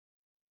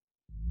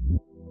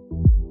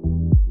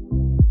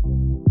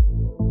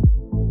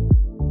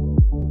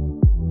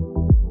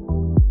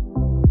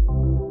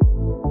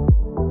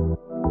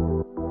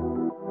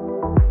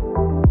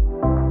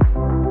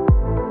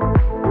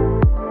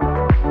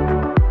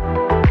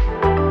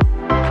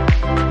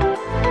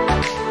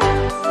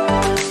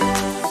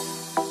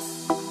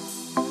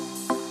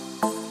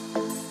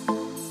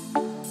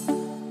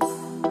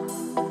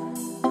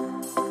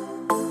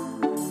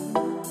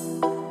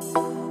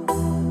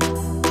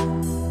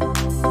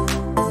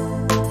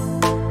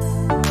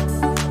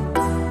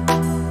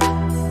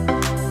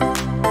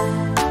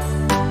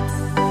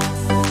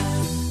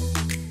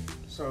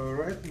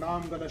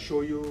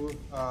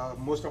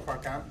most of our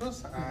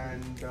campus,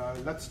 and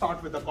let's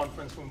start with the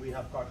conference room we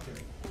have got here.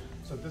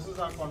 So this is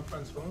our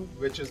conference room,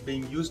 which is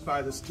being used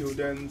by the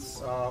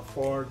students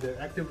for their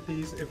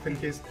activities, if in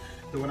case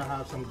they want to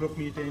have some group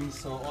meetings.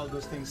 So all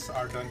those things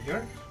are done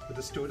here with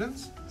the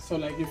students. So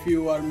like if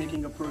you are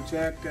making a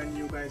project and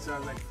you guys are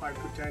like 5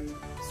 to 10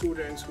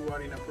 students who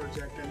are in a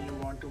project and you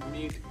want to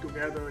meet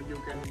together, you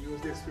can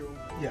use this room.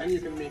 Yes. And you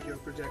can make your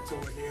projects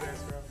over here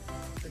as well.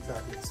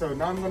 Exactly. So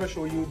now I'm going to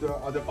show you the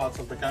other parts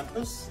of the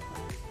campus.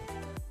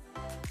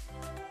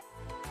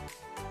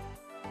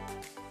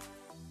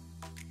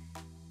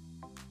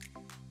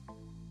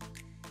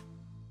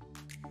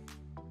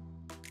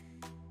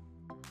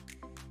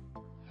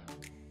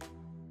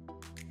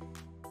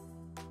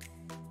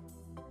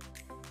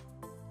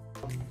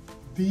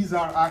 These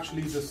are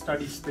actually the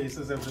study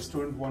spaces if the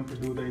student want to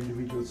do the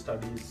individual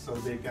studies, so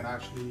they can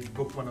actually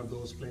book one of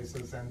those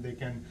places and they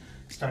can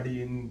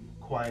study in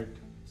quiet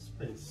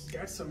space.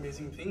 That's an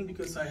amazing thing,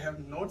 because I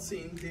have not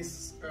seen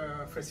this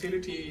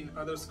facility in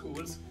other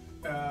schools.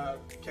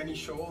 Can you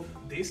show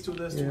this to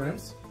the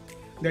students? Yeah.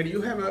 That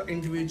you have an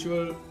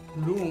individual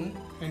room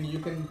and you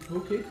can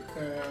book it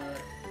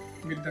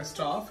with the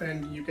staff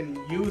and you can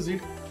use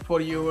it for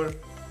your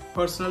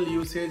personal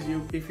usage.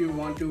 If you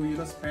want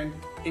to spend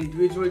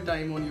individual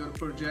time on your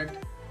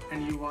project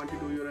and you want to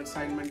do your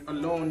assignment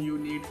alone, you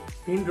need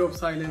pin drop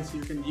silence,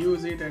 you can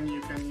use it and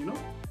you can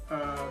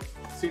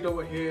sit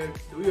over here,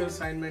 do your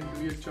assignment,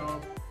 do your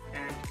job,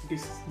 and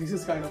this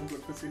is kind of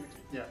good facility.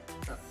 Yeah.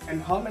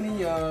 And how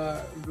many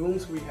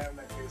rooms we have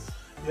like this?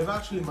 We have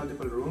actually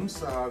multiple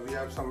rooms. We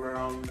have somewhere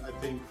around, I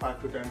think,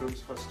 5 to 10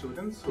 rooms for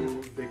students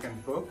who they can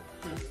book.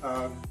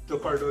 The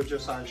corridor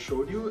just I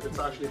showed you, it's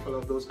actually full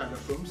of those kind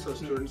of rooms. So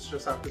students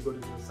just have to go to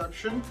the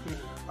reception,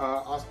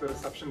 ask the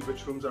reception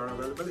which rooms are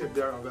available. If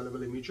they are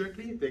available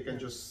immediately, they can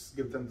just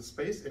give them the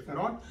space. If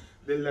not,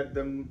 they'll let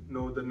them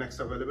know the next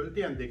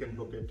availability and they can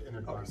book it in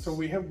advance. Okay, so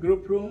we have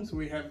group rooms,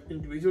 we have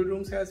individual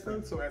rooms as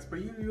well. So as per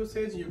your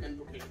usage, you can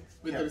book it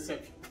with the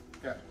reception.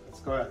 Yeah, let's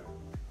go ahead.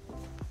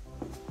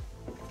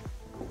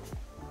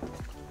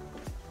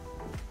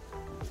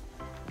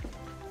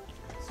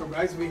 So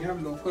guys, we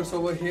have lockers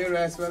over here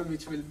as well,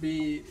 which will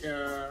be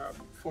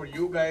for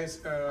you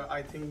guys.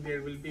 I think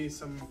there will be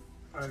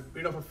a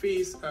bit of a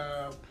fees,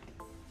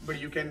 but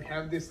you can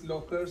have these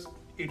lockers.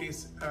 It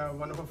is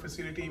one of a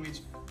facility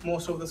which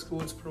most of the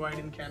schools provide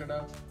in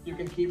Canada. You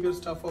can keep your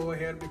stuff over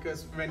here,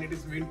 because when it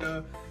is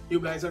winter, you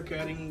guys are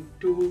carrying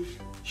 2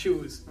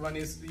 shoes. One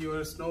is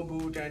your snow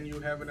boot and you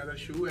have another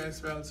shoe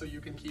as well. So you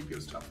can keep your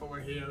stuff over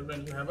here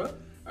when you have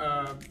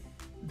a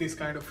this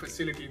kind of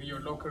facility in your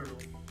locker room.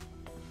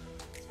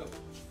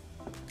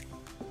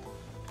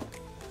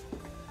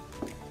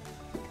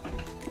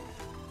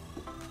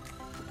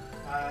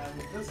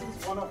 And this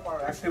is one of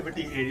our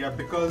activity area,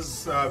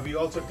 because we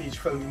also teach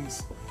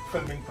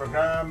filming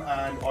program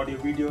and audio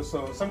video.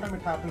 So sometimes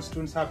it happens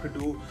students have to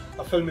do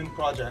a filming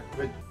project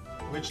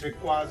which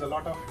requires a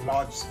lot of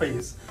large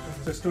space.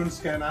 So students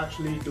can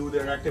actually do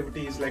their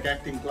activities like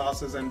acting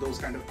classes and those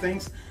kind of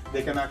things.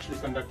 They can actually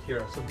conduct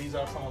here. So these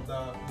are some of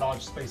the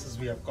large spaces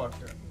we have got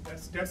here.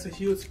 That's a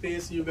huge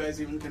space. You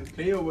guys even can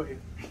play over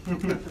here.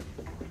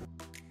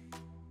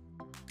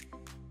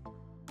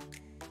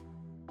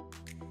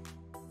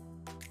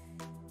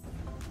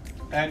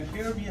 And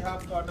here we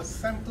have got a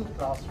sample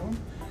classroom.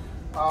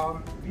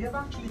 We have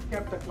actually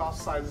kept the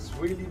class sizes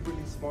really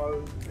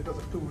small because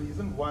of 2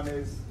 reasons. One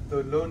is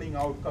the learning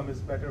outcome is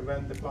better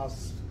when the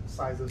class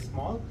size is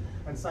small,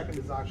 and second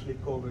is actually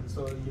COVID.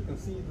 So you can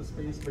see the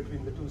space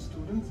between the 2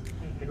 students.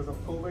 Because of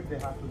COVID, they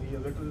have to be a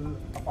little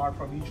apart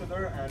from each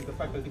other, and the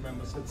faculty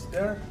member sits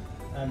there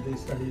and they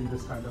study in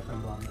this kind of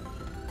environment.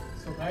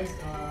 So guys,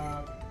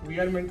 we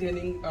are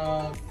maintaining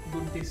a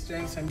good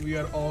distance and we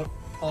are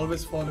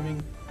always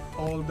following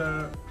all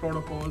the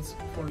protocols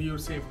for your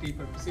safety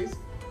purposes.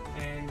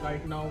 And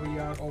right now we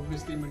are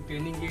obviously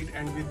maintaining it,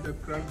 and with the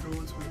current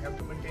rules we have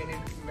to maintain it.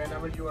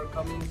 Whenever you are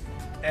coming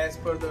as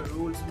per the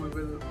rules, we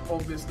will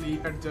obviously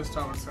adjust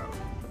ourselves.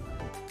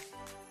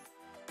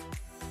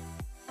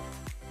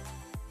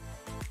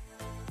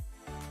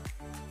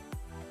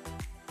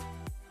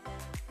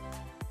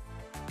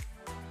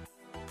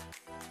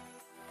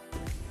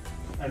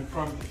 And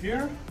from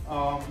here,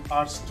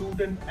 our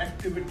student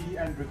activity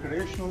and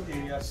recreational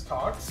area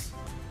starts.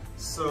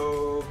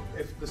 So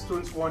if the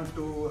students want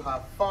to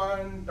have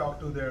fun,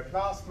 talk to their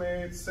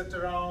classmates, sit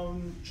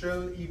around,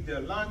 chill, eat their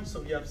lunch,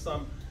 so we have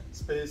some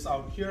space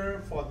out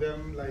here for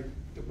them, like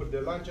to put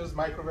their lunches,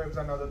 microwaves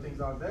and other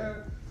things out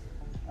there.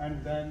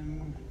 And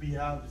then we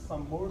have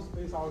some more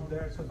space out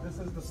there. So this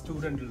is the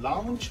student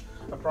lounge,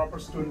 a proper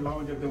student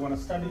lounge. If they want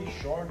to study,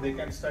 sure, they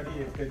can study.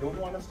 If they don't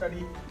want to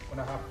study, want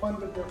to have fun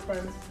with their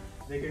friends,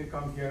 they can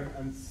come here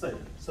and sit.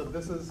 So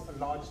this is a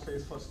large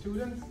space for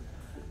students.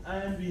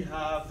 And we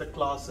have the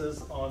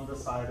classes on the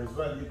side as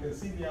well. You can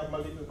see we have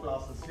multiple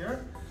classes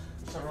here.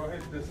 So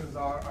Rohit, this is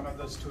our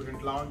another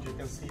student lounge. You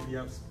can see we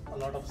have a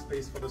lot of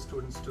space for the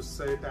students to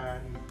sit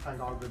and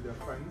hang out with their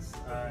friends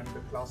and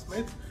the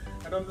classmates.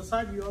 And on the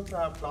side, we also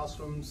have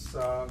classrooms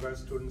where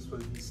students will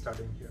be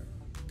studying here.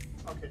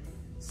 Okay,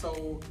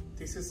 so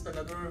this is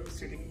another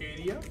sitting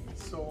area.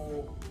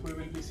 So we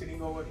will be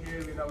sitting over here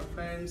with our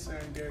friends,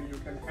 and there you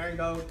can hang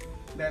out.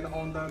 Then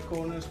on the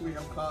corners we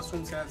have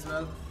classrooms as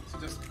well. So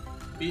just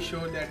be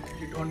sure that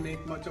you don't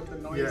make much of the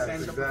noise, Yes,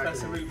 and the exactly.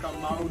 professor will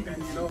come out,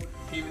 and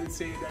he will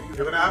say that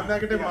You're gonna have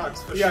negative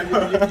marks for yeah,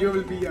 sure. you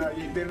will be.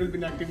 There will be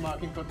negative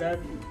marking for that.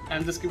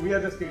 We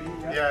are just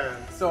kidding. Yeah,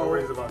 So no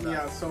worries about that.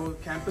 yeah, so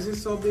campus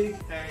is so big,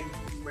 and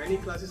many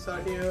classes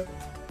are here.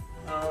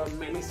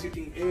 Many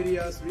sitting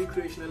areas,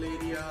 recreational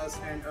areas,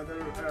 and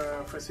other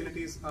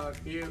facilities are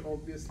here,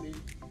 obviously.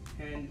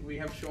 And we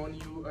have shown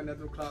you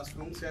another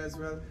classrooms as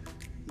well.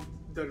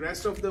 The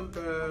rest of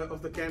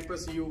the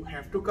campus, you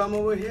have to come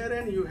over here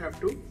and you have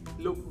to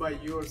look by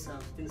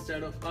yourself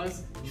instead of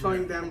us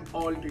showing them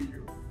all to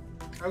you.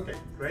 Okay,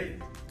 great.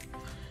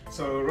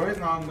 So right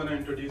now I'm going to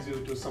introduce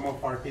you to some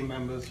of our team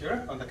members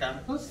here on the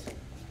campus.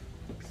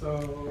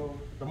 So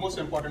the most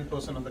important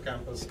person on the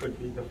campus could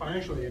be the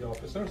financial aid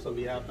officer. So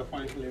we have the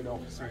financial aid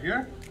officer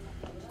here.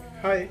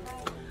 Hi.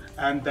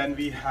 And then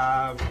we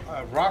have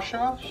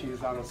Rasha. She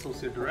is our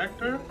associate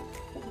director.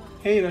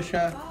 Hey,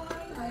 Rasha.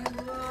 Hi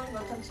everyone,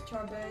 welcome to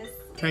Trebas.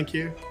 Thank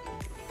you.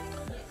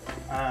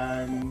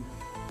 And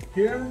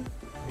here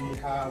we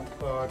have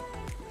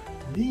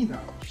Nina.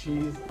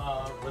 She's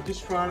our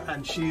registrar,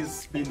 and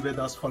she's been with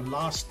us for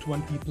last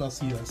 20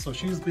 plus years. So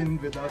she's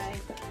been with us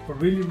for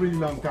really, really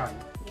long time.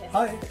 Yes.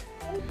 Hi.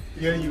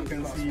 Here you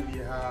can see we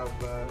have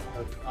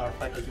our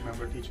faculty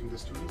member teaching the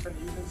students, and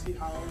you can see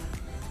how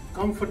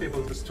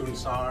comfortable the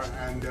students are,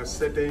 and they're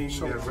sitting,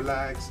 they're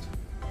relaxed.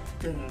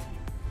 And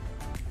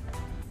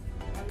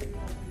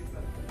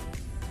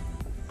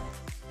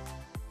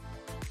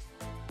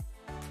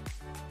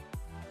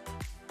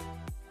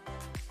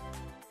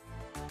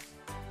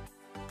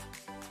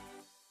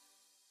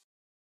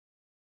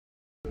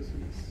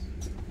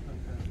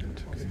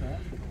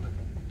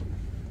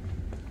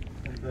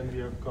then we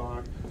have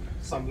got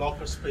some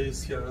locker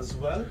space here as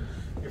well.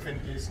 If in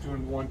case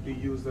students want to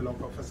use the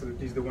locker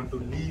facilities, they want to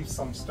leave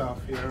some stuff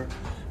here.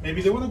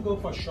 Maybe they want to go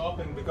for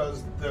shopping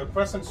because the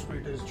Crescent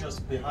Street is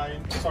just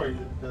behind, sorry,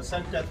 the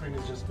St. Catherine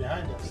is just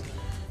behind us.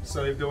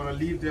 So if they want to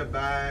leave their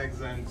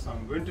bags and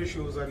some winter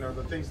shoes and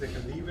other things, they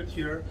can leave it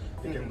here.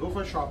 They can go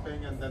for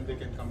shopping and then they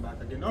can come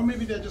back again. Or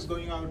maybe they're just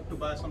going out to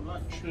buy some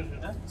lunch.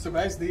 Yeah? So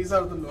guys, these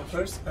are the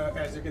lockers.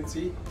 As you can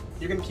see,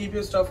 you can keep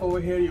your stuff over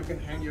here, you can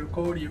hang your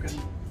coat, you can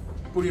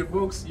put your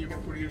books, you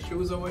can put your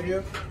shoes over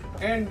here,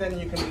 and then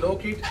you can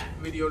lock it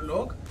with your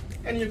lock,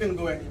 and you can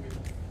go anywhere.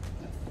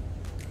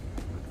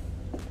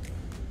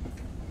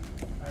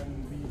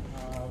 And we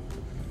have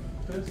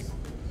this.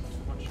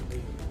 What should we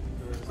do?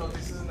 So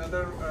this is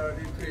another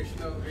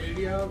recreational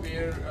area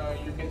where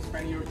you can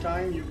spend your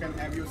time, you can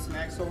have your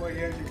snacks over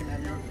here, you can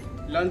have your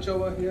lunch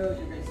over here,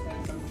 you can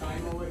spend some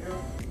time over here.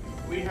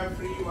 We have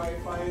free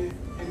Wi-Fi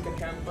in the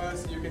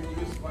campus, you can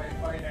use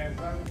Wi-Fi as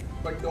well,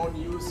 but don't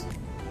use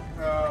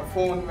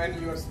phone when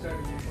you are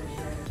studying for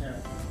sure. Yeah.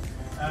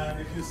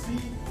 And if you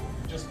see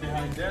just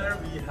behind there,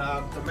 we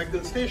have the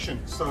McGill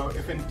station. So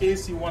if in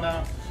case you want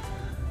to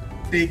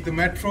take the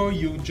metro,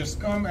 you just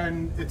come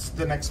and it's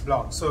the next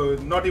block. So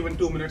not even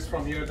 2 minutes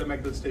from here, the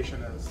McGill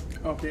station is.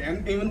 Okay,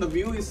 and even the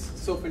view is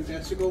so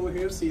fantastic over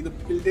here. See the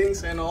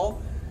buildings and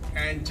all.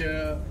 And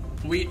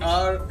we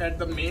are at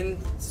the main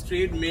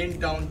street,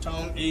 main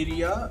downtown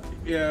area.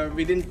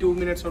 Within 2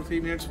 minutes or 3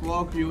 minutes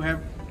walk, you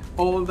have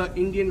all the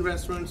Indian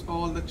restaurants,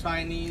 all the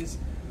Chinese,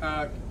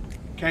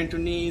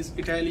 Cantonese,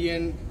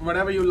 Italian,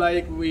 whatever you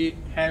like, we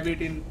have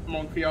it in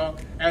Montreal,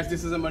 as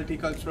this is a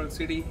multicultural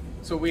city.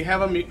 So we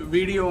have a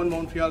video on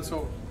Montreal,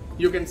 so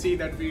you can see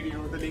that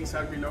video, the links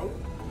are below.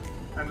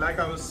 And like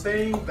I was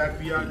saying, that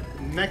we are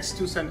next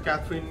to St.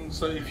 Catherine.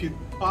 So if you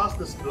pass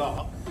this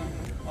block,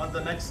 on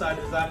the next side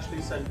is actually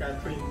St.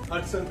 Catherine.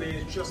 Hudson Bay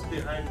is just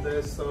behind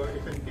this. So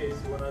if in case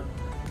you want to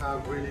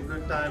have really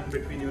good time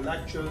between your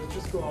lectures,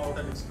 just go out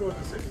and explore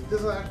the city. This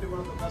is actually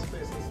one of the best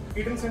places.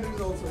 Eden Center is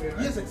also here,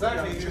 right? Yes,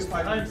 exactly. Yeah, It's just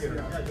behind here.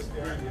 Yeah, just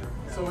behind here.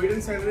 Yeah. So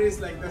Eden Center is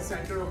like the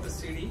center of the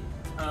city.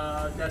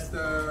 That's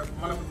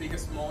one of the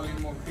biggest mall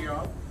in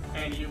Montreal,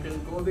 and you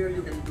can go there,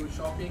 you can do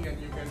shopping, and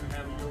you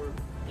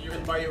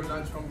can buy your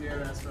lunch from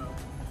there as well.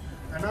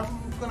 And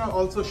I'm gonna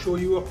also show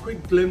you a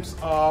quick glimpse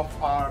of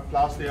our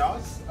Place des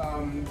Arts.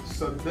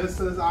 So this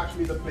is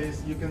actually the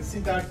place. You can see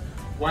that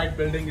white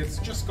building. It's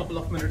just a couple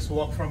of minutes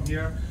walk from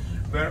here,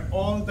 where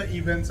all the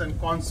events and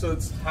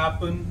concerts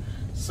happen.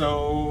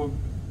 So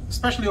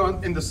especially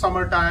in the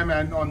summertime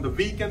and on the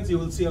weekends, you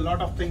will see a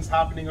lot of things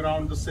happening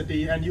around the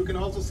city, and you can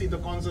also see the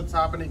concerts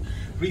happening.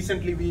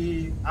 Recently,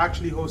 we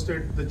actually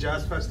hosted the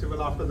jazz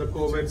festival after the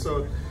COVID.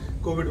 So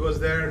COVID was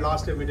there,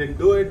 last year we didn't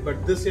do it,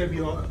 but this year we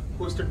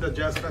hosted the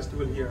jazz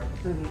festival here.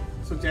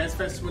 So jazz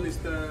festival is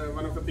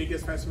one of the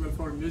biggest festival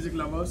for music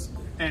lovers,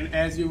 and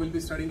as you will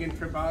be studying in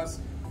Trebas,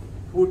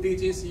 who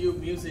teaches you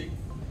music,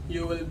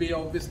 you will be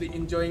obviously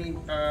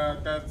enjoying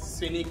the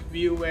scenic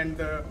view and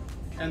the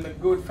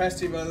good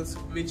festivals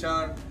which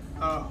are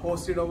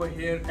hosted over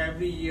here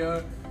every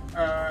year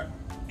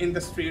in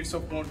the streets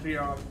of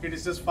Montreal. It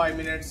is just 5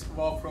 minutes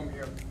walk from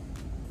here.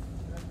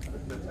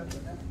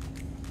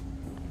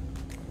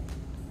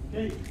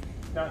 Okay,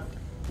 done.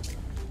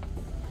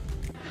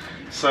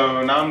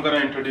 So now I'm going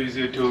to introduce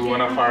you to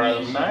one of our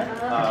alumni.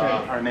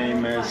 Her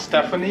name is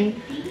Stephanie.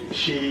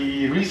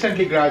 She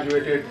recently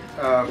graduated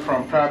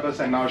from Trebas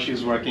and now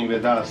she's working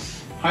with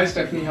us. Hi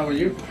Stephanie, how are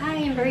you? Hi,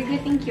 I'm very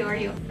good, thank you. How are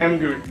you? I'm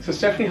good. So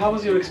Stephanie, how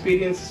was your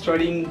experience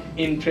studying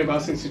in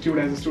Trebas Institute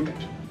as a student?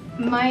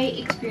 My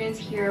experience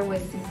here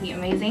was simply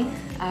amazing.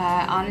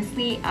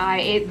 Honestly,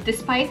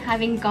 despite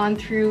having gone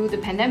through the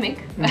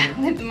pandemic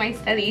with my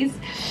studies,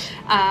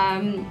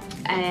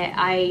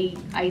 I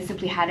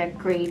simply had a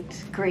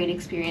great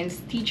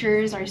experience.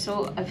 Teachers are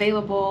so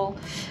available,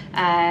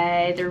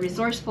 they're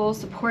resourceful,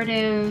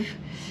 supportive,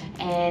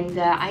 and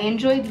I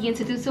enjoyed the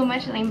institute so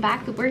much that I'm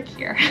back to work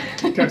here.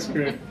 That's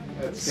great.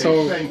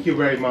 So thank you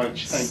very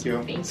much. Thank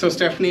you. So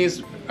Stephanie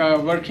is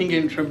working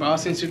in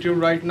Trebas Institute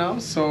right now.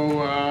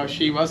 So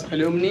she was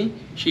alumni.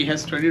 She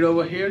has studied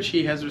over here.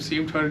 She has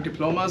received her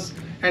diplomas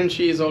and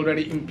she is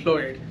already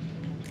employed.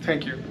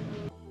 Thank you.